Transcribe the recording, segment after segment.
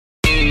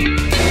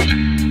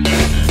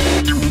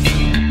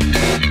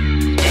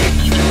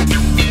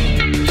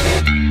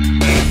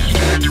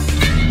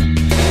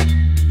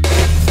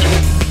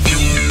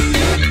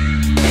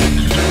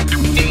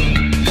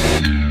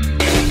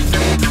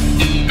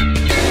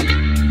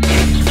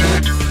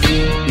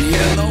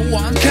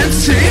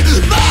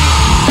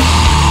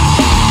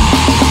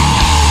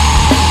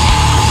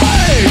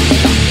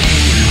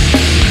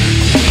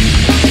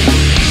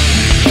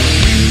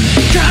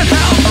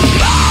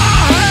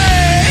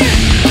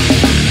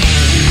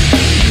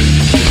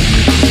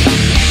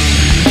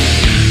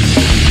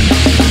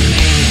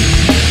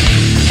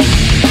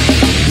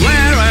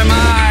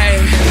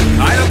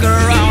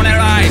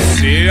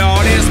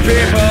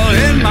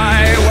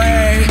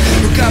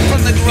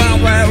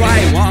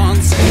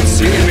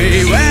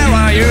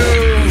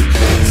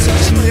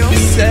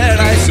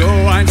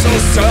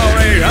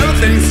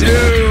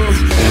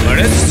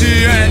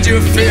you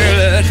feel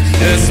it?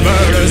 This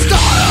murder's not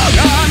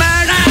I'm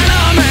an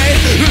enemy,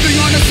 living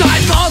on the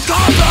side called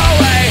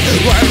away.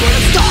 When will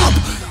it stop?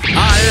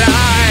 I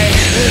lie,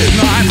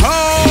 I'm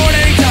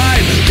holding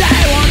tight.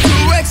 They want to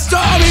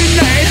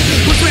exterminate,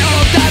 push me out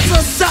of that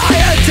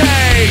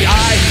society.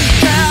 I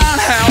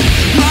can't help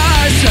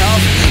myself,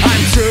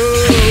 I'm too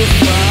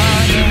far.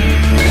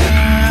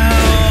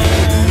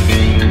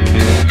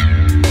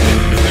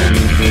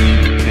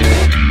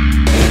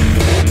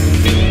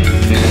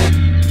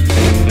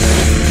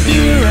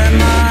 You and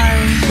I,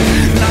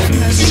 nothing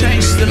has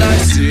changed. Still I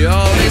see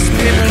all these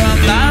people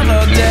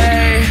another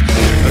day.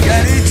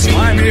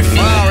 Anytime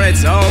before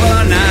it's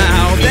over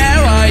now,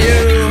 there are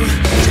you.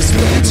 Just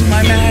look into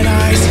my mad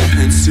eyes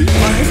and see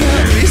my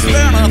memories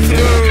burn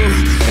through.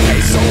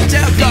 They sold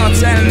their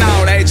gods and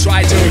now they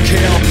try to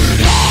kill.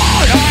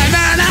 Lord, I'm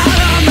an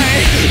enemy,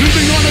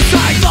 living on the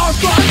side, thoughts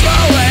gone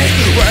away.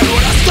 Where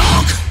would I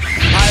stalk?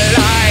 I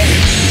lie,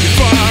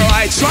 before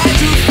I try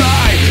to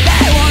fly.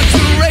 They want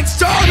to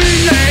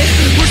exterminate,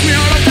 push me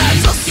out of that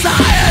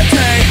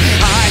society.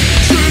 I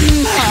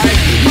shouldn't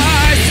hide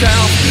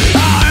myself,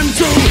 I'm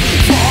too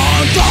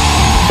far gone.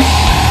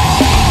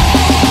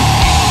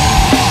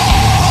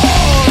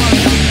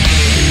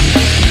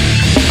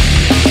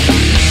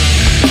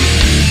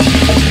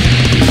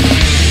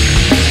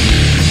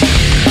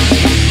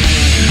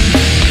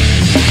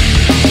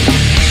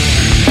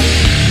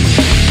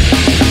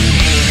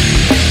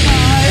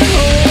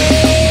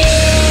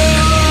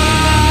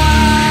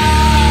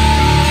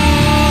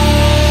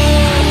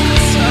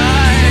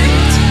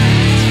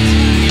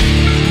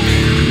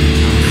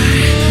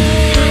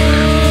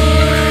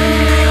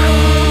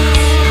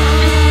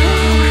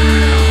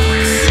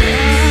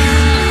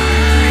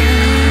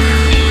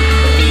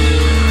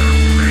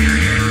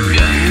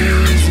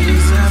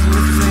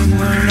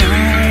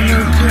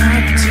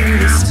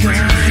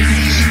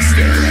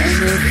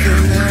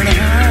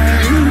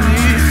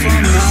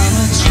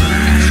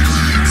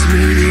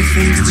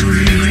 Things to me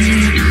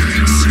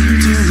seem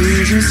to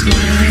be just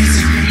lies.